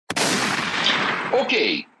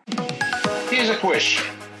Okay, here's a question.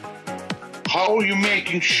 How are you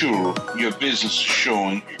making sure your business is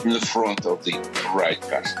showing in the front of the right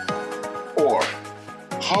customer? Or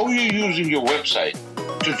how are you using your website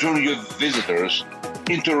to turn your visitors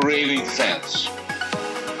into raving fans?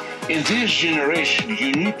 In this generation,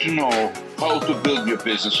 you need to know how to build your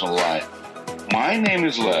business online. My name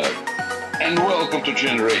is Lev, and welcome to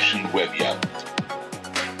Generation Web App.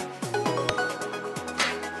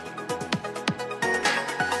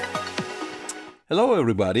 Hello,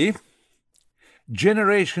 everybody.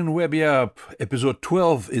 Generation Web App episode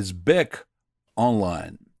 12 is back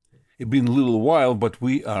online. It's been a little while, but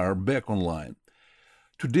we are back online.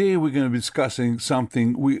 Today, we're going to be discussing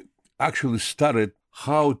something we actually started,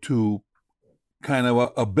 how to kind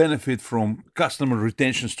of a benefit from customer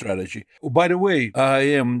retention strategy. Oh, by the way, I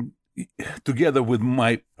am together with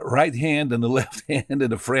my right hand and the left hand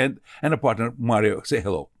and a friend and a partner, Mario. Say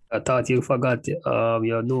hello. I thought you forgot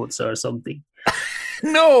your notes or something.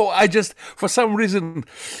 No, for some reason,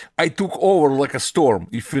 I took over like a storm,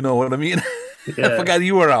 if you know what I mean. Yeah. I forgot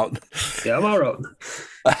you were around. Yeah, I'm around.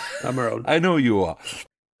 I'm around. I know you are.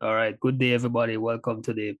 All right. Good day, everybody. Welcome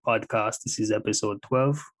to the podcast. This is episode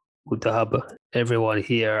 12. Good to have everyone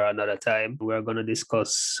here another time. We're going to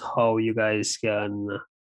discuss how you guys can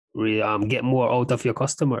get more out of your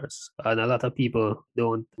customers. And a lot of people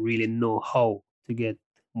don't really know how to get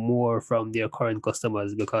more from their current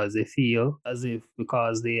customers because they feel as if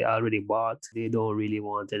because they already bought, they don't really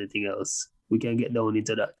want anything else. We can get down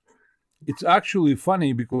into that. It's actually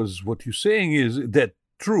funny because what you're saying is that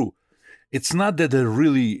true. It's not that they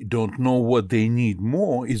really don't know what they need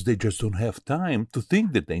more, is they just don't have time to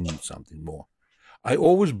think that they need something more. I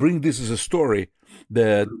always bring this as a story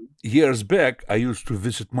that years back, I used to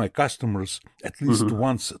visit my customers at least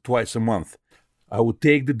twice a month. I would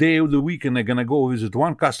take the day of the week and I'm going to go visit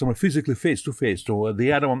one customer physically face to face. So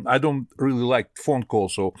the other one, I don't really like phone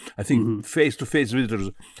calls. So I think face to face visitors.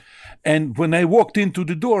 And when I walked into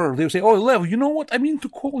the door, they would say, "Oh, Lev, you know what? I mean to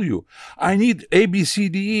call you. I need A, B, C,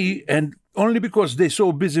 D, E." And only because they're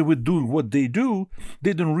so busy with doing what they do,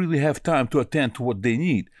 they don't really have time to attend to what they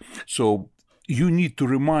need. So you need to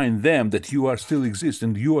remind them that you are still exist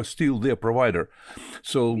and you are still their provider.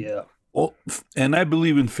 So Yeah. And I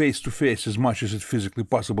believe in face-to-face as much as it's physically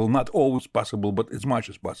possible. Not always possible, but as much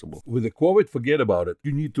as possible. With the COVID, forget about it.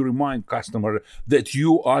 You need to remind customer that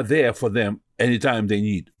you are there for them anytime they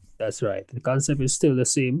need. That's right. The concept is still the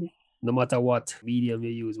same, no matter what medium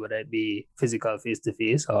you use, whether it be physical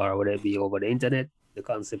face-to-face or whether it be over the internet, the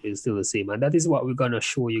concept is still the same. And that is what we're going to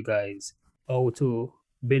show you guys, how to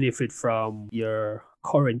benefit from your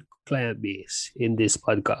current client base in this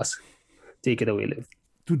podcast. Take it away, Liv.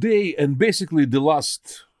 Today, and basically the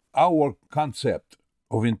last hour concept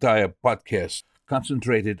of entire podcast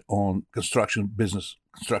concentrated on construction business,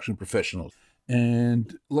 construction professionals.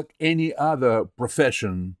 And like any other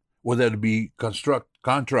profession, whether it be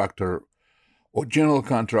contractor or general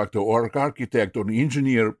contractor or architect or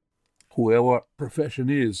engineer, whoever profession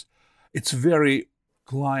is, it's very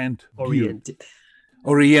client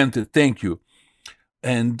oriented. Thank you.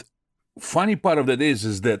 And funny part of that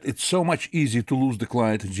is that it's so much easier to lose the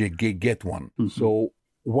client and get one. So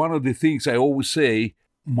one of the things I always say,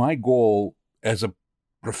 my goal as a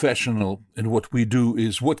professional and what we do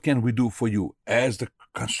is what can we do for you? As the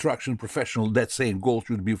construction professional, that same goal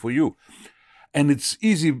should be for you. And it's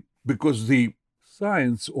easy because the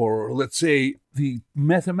science, or let's say the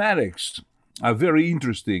mathematics, are very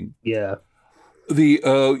interesting. Yeah.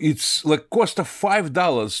 It's like cost of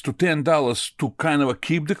 $5 to $10 to kind of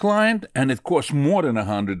keep the client, and it costs more than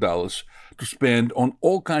 $100 to spend on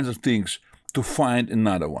all kinds of things to find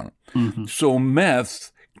another one. So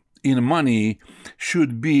math in money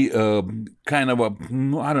should be kind of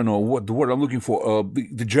I don't know what the word I'm looking for,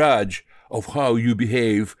 the judge of how you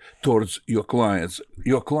behave towards your clients.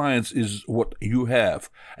 Your clients is what you have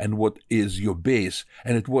and what is your base,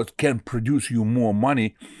 and it's what can produce you more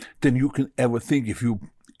money than you can ever think if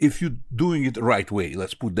you're doing it the right way.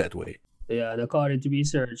 Let's put it that way. Yeah, and according to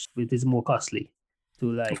research, it is more costly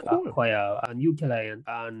to acquire a new client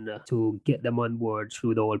and to get them on board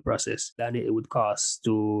through the whole process than it would cost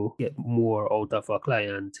to get more out of a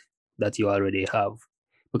client that you already have.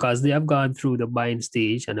 Because they have gone through the buying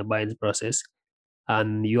stage and the buying process,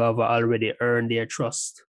 and you have already earned their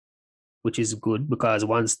trust, which is good because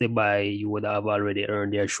once they buy, you would have already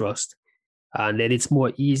earned their trust. And then it's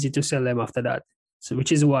more easy to sell them after that. So,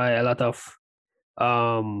 which is why a lot of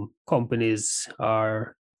companies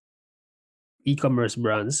or e-commerce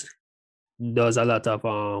brands does a lot of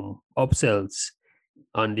upsells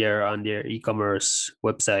on their e-commerce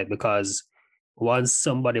website, because once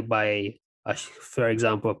somebody buy for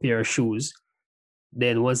example, a pair of shoes.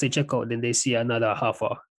 Then once they check out, then they see another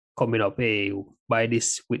offer coming up. Hey, buy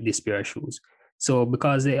this with this pair of shoes. So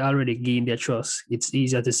because they already gained their trust, it's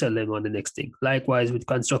easier to sell them on the next thing. Likewise with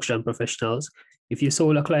construction professionals, if you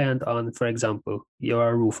sold a client on, for example, you're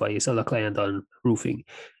a roofer, you sell a client on roofing,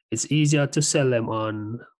 it's easier to sell them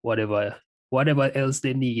on whatever else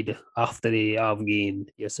they need after they have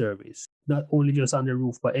gained your service. Not only just on the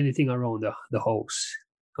roof, but anything around the house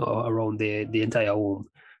or around the entire home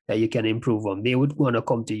that you can improve on. They would want to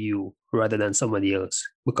come to you rather than somebody else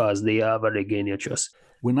because they have already gained your trust.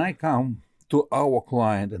 When I come to our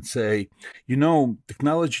client and say,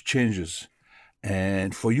 technology changes,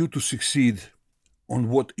 and for you to succeed on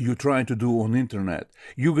what you're trying to do on the internet,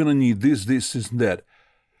 you're going to need this, and that.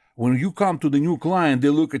 When you come to the new client, they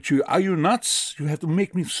look at you, are you nuts? You have to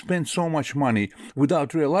make me spend so much money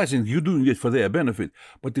without realizing you're doing it for their benefit.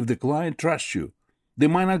 But if the client trusts you, they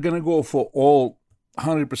might not going to go for all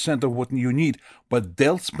 100% of what you need, but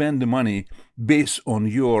they'll spend the money based on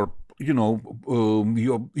your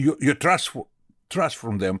trust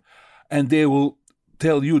from them, and they will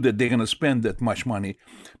tell you that they're going to spend that much money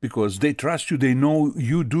because they trust you. They know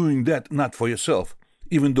you doing that not for yourself,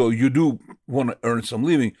 even though you do want to earn some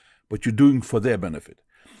living, but you're doing for their benefit.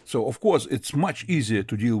 So, of course, it's much easier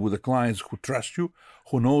to deal with the clients who trust you,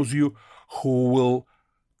 who knows you, who will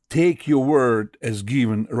take your word as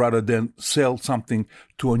given rather than sell something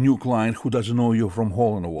to a new client who doesn't know you from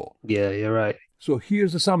hole in the wall. Yeah, you're right. So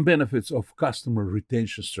here's some benefits of customer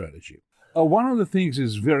retention strategy. One of the things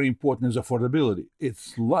is very important is affordability.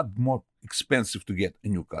 It's a lot more expensive to get a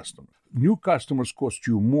new customer. New customers cost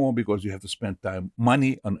you more because you have to spend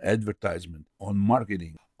money on advertisement, on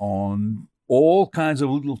marketing, on all kinds of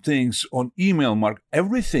little things, on email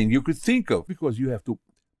everything you could think of, because you have to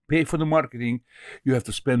pay for the marketing, you have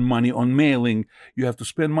to spend money on mailing, you have to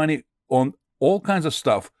spend money on all kinds of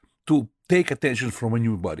stuff to take attention from a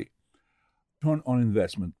new body. Return on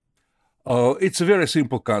investment. It's a very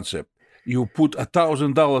simple concept. You put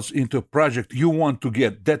 $1,000 into a project, you want to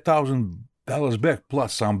get that $1,000 back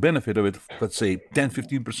plus some benefit of it, let's say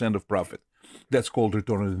 10-15% of profit. That's called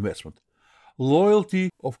return on investment.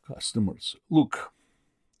 Loyalty of customers. Look,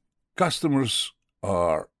 customers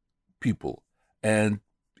are people, and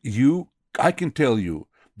I can tell you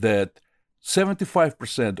that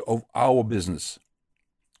 75% of our business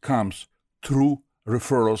comes through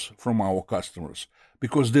referrals from our customers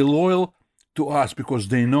because they're loyal to us, because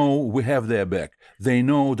they know we have their back. They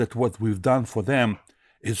know that what we've done for them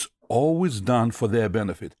is always done for their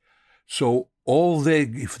benefit. So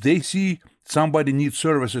if they see somebody needs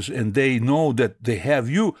services and they know that they have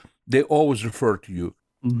you, they always refer to you.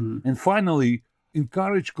 Mm-hmm. And finally,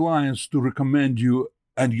 encourage clients to recommend you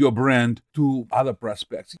and your brand to other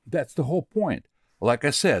prospects. That's the whole point. Like I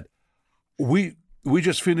said, we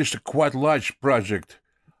just finished a quite large project,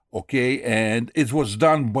 okay, and it was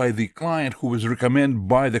done by the client who was recommended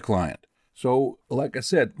by the client. So, like I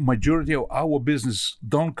said, majority of our business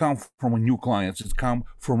don't come from new clients. It's come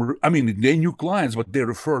from, they're new clients, but they're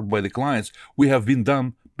referred by the clients. We have been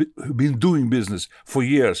doing business for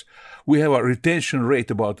years. We have a retention rate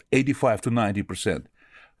about 85 to 90%.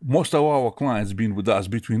 Most of our clients been with us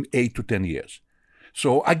between 8 to 10 years.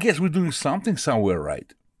 So I guess we're doing something somewhere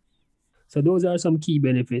right. So those are some key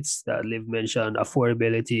benefits that Liv mentioned: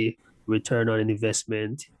 affordability, return on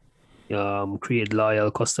investment, create loyal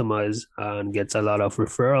customers, and gets a lot of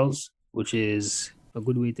referrals, which is a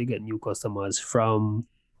good way to get new customers from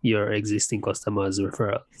your existing customers'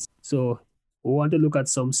 referrals. So we want to look at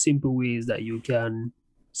some simple ways that you can,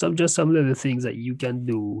 some little things that you can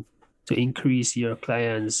do to increase your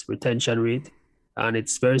clients' retention rate. And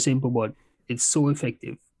it's very simple, but it's so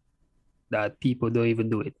effective that people don't even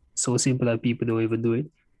do it. So simple that people don't even do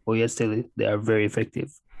it, but yet still they are very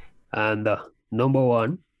effective. And number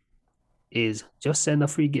one is just send a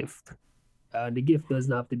free gift. And the gift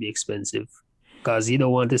doesn't have to be expensive, because you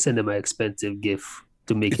don't want to send them an expensive gift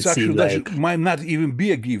to make it seem like... It might not even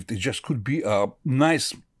be a gift. It just could be a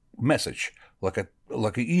nice message, like an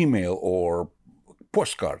email or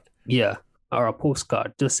postcard. Yeah, or a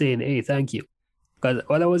postcard, just saying, hey, thank you. Because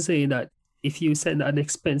what I was saying, that if you send an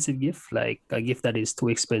expensive gift, like a gift that is too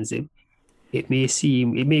expensive, it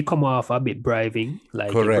may come off a bit bribing,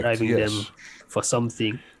 like you're bribing them for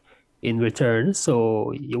something in return.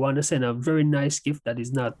 So you want to send a very nice gift that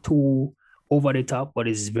is not too over the top, but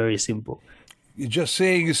is very simple. You're just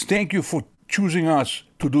saying is thank you for choosing us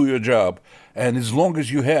to do your job. And as long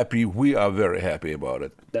as you're happy, we are very happy about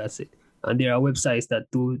it. That's it. And there are websites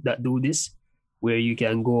that do this, where you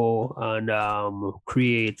can go and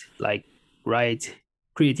create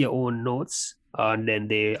your own notes and then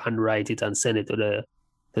they handwrite it and send it to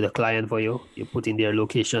the client for you. You put in their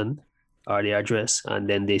location or their address, and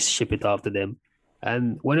then they ship it off to them.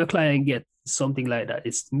 And when a client gets something like that,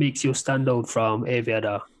 it makes you stand out from every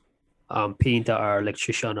other painter or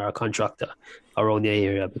electrician or contractor around your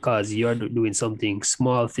area, because you're doing something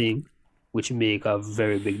small thing which make a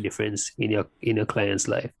very big difference in your client's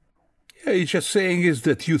life. Yeah, it's just saying is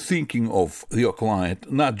that you're thinking of your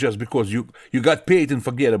client, not just because you got paid and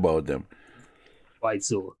forget about them. Quite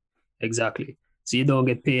so. Exactly. So you don't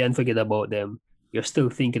get paid and forget about them. You're still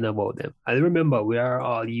thinking about them. And remember, we are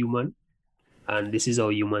all human, and this is how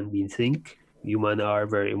human beings think. Humans are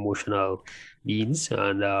very emotional beings,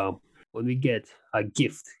 and when we get a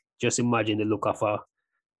gift, just imagine the look of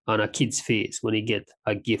on a kid's face when he get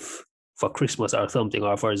a gift for Christmas or something,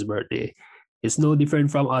 or for his birthday. It's no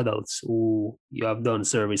different from adults who you have done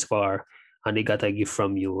service for, and they got a gift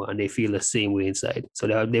from you, and they feel the same way inside.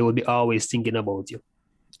 So they will be always thinking about you.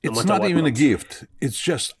 It's not even a gift. It's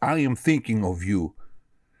just, I am thinking of you.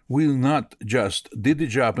 We'll not just did the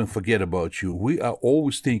job and forget about you. We are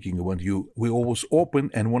always thinking about you. We're always open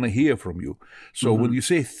and want to hear from you. So when you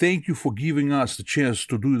say thank you for giving us the chance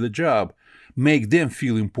to do the job, make them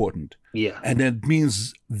feel important. Yeah. And that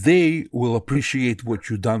means they will appreciate what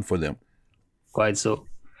you've done for them. Quite so.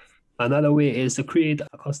 Another way is to create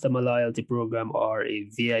a customer loyalty program or a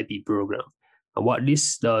VIP program. And what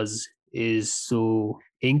this does is to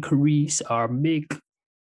increase or make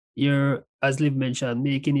your, as Liv mentioned,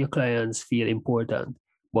 making your clients feel important.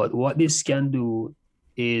 But what this can do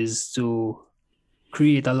is to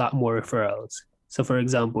create a lot more referrals. So for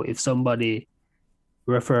example, if somebody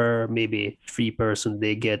refer maybe 3 persons,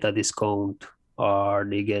 they get a discount or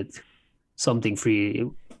they get something free,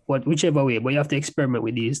 whichever way. But you have to experiment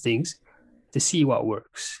with these things to see what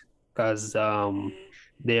works, because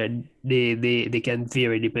they can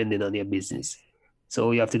vary depending on your business.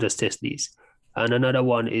 So you have to just test these. And another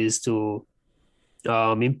one is to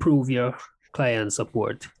improve your client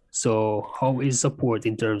support. So how is support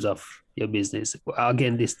in terms of your business?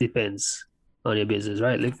 Again, this depends on your business,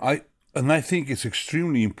 right, Liv? I think it's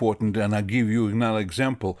extremely important, and I'll give you another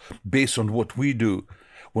example based on what we do.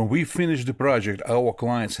 When we finish the project, our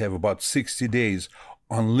clients have about 60 days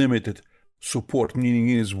unlimited support, meaning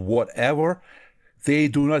is whatever they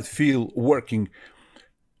do not feel working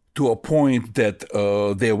to a point that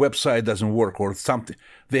their website doesn't work or something,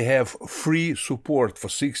 they have free support for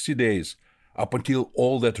 60 days up until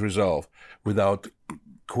all that resolved without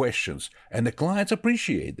questions. And the clients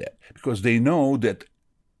appreciate that because they know that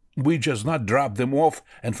we just not drop them off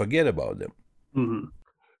and forget about them. Mm-hmm.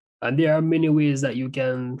 And there are many ways that you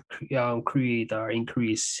can create or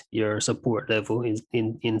increase your support level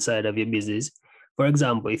inside of your business. For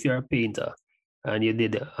example, if you're a painter and you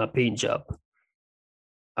did a paint job,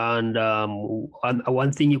 and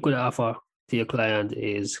one thing you could offer to your client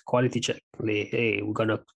is quality check. Like, hey, we're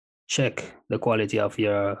gonna check the quality of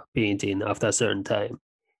your painting after a certain time.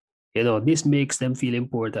 This makes them feel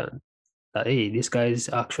important. That hey, this guy is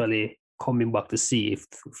actually coming back to see if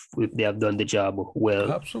they have done the job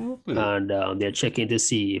well. Absolutely. And they're checking to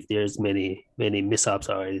see if there's many mishaps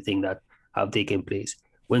or anything that have taken place.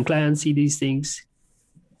 When clients see these things,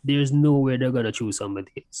 there's no way they're gonna choose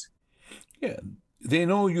somebody else. Yeah, they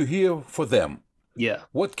know you're here for them. Yeah.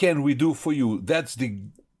 What can we do for you? That's the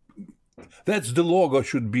logo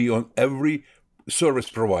should be on every service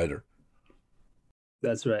provider.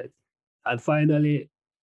 That's right. And finally,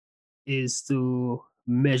 is to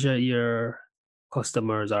measure your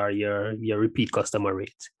customers or your repeat customer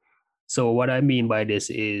rate. So what I mean by this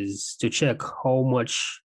is to check how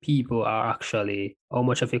much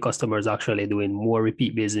of your customers are actually doing more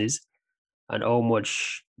repeat business, and how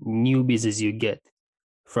much new business you get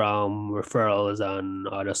from referrals and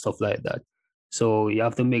other stuff like that. So you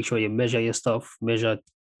have to make sure you measure your stuff, measure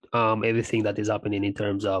everything that is happening in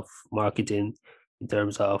terms of marketing, in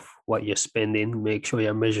terms of what you're spending. Make sure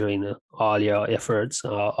you're measuring all your efforts,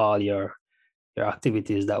 all your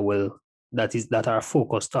activities that are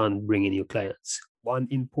focused on bringing you clients. One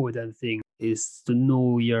important thing is to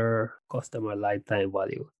know your customer lifetime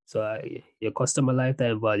value. So your customer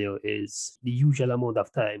lifetime value is the usual amount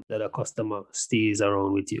of time that a customer stays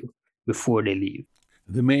around with you before they leave.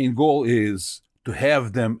 The main goal is to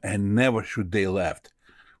have them and never should they left.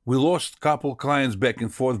 We lost a couple clients back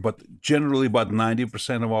and forth, but generally about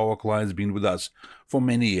 90% of our clients been with us for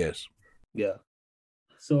many years. Yeah.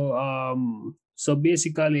 So so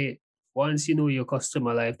basically, once you know your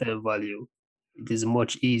customer lifetime value, it is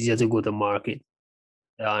much easier to go to market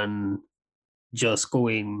than just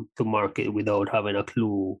going to market without having a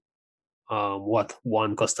clue what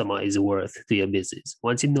one customer is worth to your business.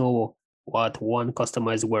 Once you know what one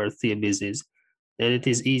customer is worth to your business, then it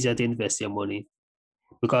is easier to invest your money.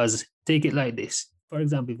 Because take it like this. For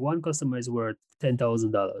example, if one customer is worth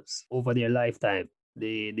 $10,000 over their lifetime,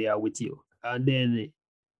 they are with you, and then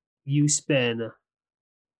you spend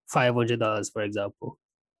 $500, for example,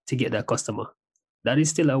 to get that customer. That is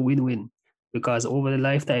still a win-win, because over the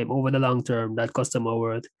lifetime, over the long term, that customer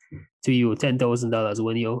worth to you $10,000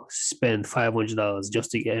 when you spend $500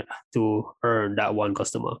 just to earn that one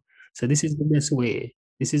customer. So this is the best way.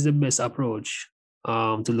 This is the best approach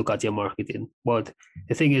to look at your marketing. But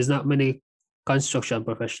the thing is, not many construction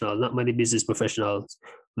professionals, not many business professionals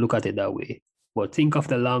look at it that way. But think of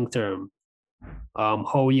the long term,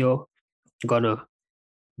 how you're gonna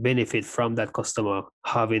benefit from that customer,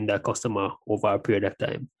 having that customer over a period of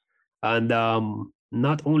time. And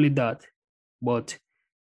not only that, but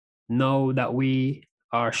now that we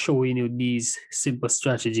are showing you these simple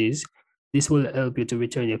strategies, this will help you to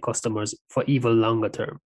return your customers for even longer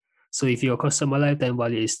term. So if your customer lifetime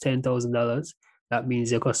value is $10,000, that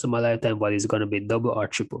means your customer lifetime value is going to be double or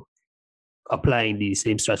triple, applying these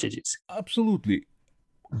same strategies. Absolutely.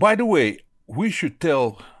 By the way, we should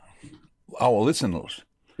tell our listeners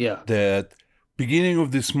that beginning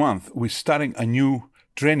of this month, we're starting a new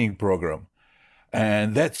training program.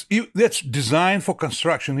 And that's designed for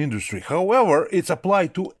construction industry. However, it's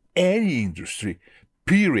applied to any industry,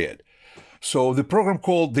 period. So the program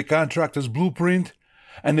called The Contractor's Blueprint,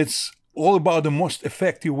 and it's all about the most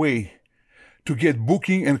effective way to get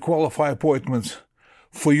booking and qualify appointments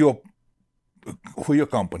for your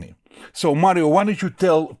company. So Mario, why don't you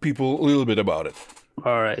tell people a little bit about it?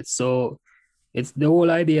 All right. So it's the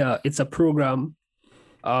whole idea. It's a program,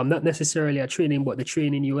 not necessarily a training, but the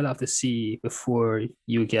training you will have to see before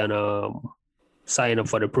you can sign up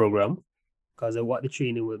for the program. Because what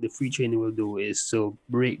the free training will do is to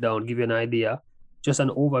break down, give you an idea, just an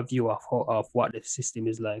overview of what the system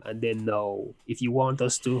is like. And then now, if you want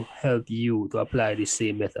us to help you to apply the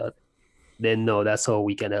same method, then no, that's how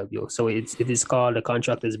we can help you. So it is called the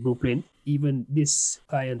Contractor's Blueprint. Even this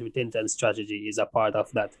client retention strategy is a part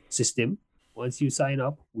of that system. Once you sign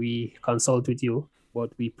up, we consult with you,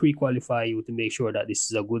 but we pre-qualify you to make sure that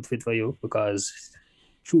this is a good fit for you, because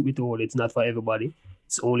truth be told, it's not for everybody.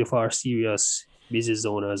 It's only for serious business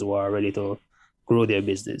owners who are ready to grow their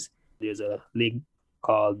business. There's a link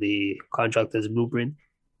called the Contractor's Blueprint.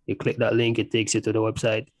 You click that link, it takes you to the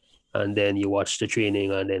website, and then you watch the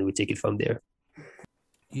training, and then we take it from there.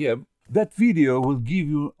 Yeah, that video will give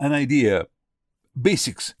you an idea,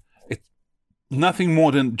 basics. It's nothing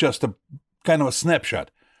more than just a kind of a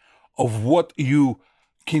snapshot of what you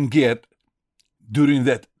can get during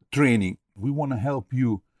that training. We want to help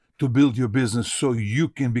you to build your business so you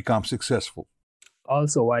can become successful.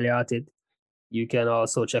 Also, while you're at it, you can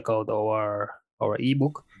also check out our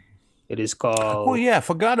ebook. It is called... Oh yeah, I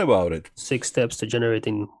forgot about it. 6 Steps to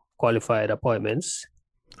Generating Qualified Appointments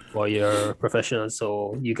for Your Professionals.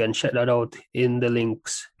 So you can check that out in the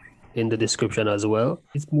links in the description as well.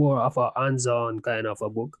 It's more of a hands-on kind of a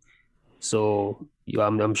book. So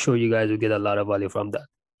I'm sure you guys will get a lot of value from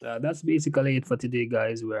that. That's basically it for today,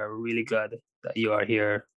 guys. We're really glad that you are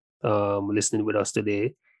here listening with us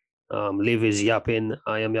today. Liv is yapping,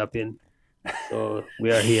 I am yapping. So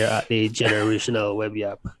we are here at the Generational Web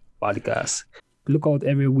Yap podcast. Look out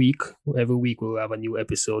every week. Every week we'll have a new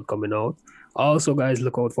episode coming out. Also, guys,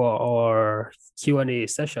 look out for our Q&A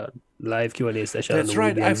session, live Q&A session. That's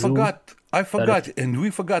right. I forgot, and we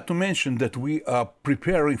forgot to mention that we are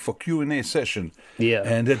preparing for Q&A session. Yeah,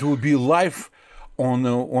 and that will be live on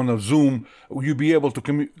a Zoom. You'll be able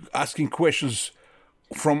to asking questions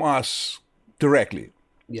from us directly.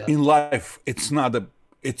 Yeah. In live, it's not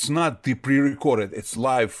the pre-recorded. It's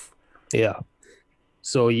live. Yeah.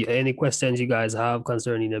 So any questions you guys have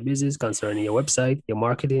concerning your business, concerning your website, your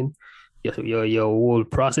marketing, your whole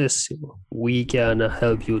process, we can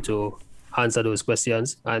help you to answer those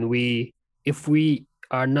questions. And if we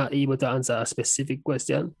are not able to answer a specific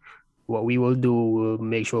question, what we will do, we'll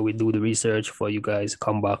make sure we do the research for you guys,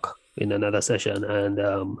 come back in another session,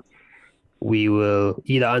 and we will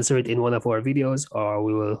either answer it in one of our videos, or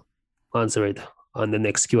we will answer it on the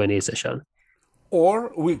next Q&A session.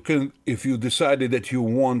 Or we can, if you decided that you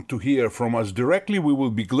want to hear from us directly, we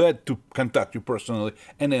will be glad to contact you personally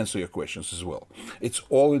and answer your questions as well. It's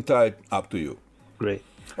all entirely up to you. Great.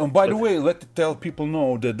 And by the way, tell people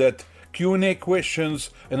know that Q&A questions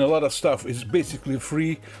and a lot of stuff is basically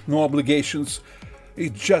free, no obligations.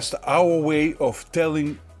 It's just our way of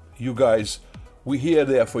telling you guys we're here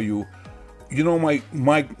there for you. You know, my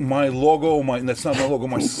logo, that's not my logo,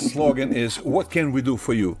 my slogan is, what can we do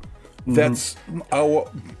for you? Mm-hmm. That's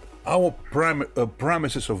our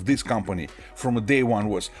promises of this company from day one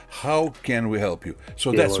was, how can we help you?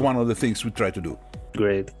 So that's one of the things we try to do.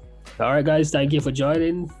 Great. All right, guys, thank you for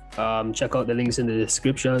joining. Check out the links in the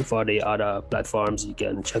description for the other platforms you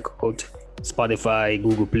can check out: Spotify,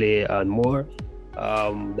 Google Play, and more.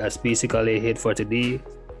 That's basically it for today.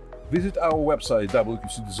 Visit our website,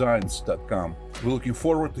 wqcdesigns.com. We're looking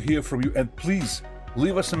forward to hear from you, and please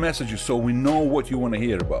leave us a message so we know what you want to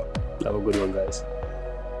hear about. Have a good one, guys.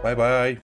 Bye-bye.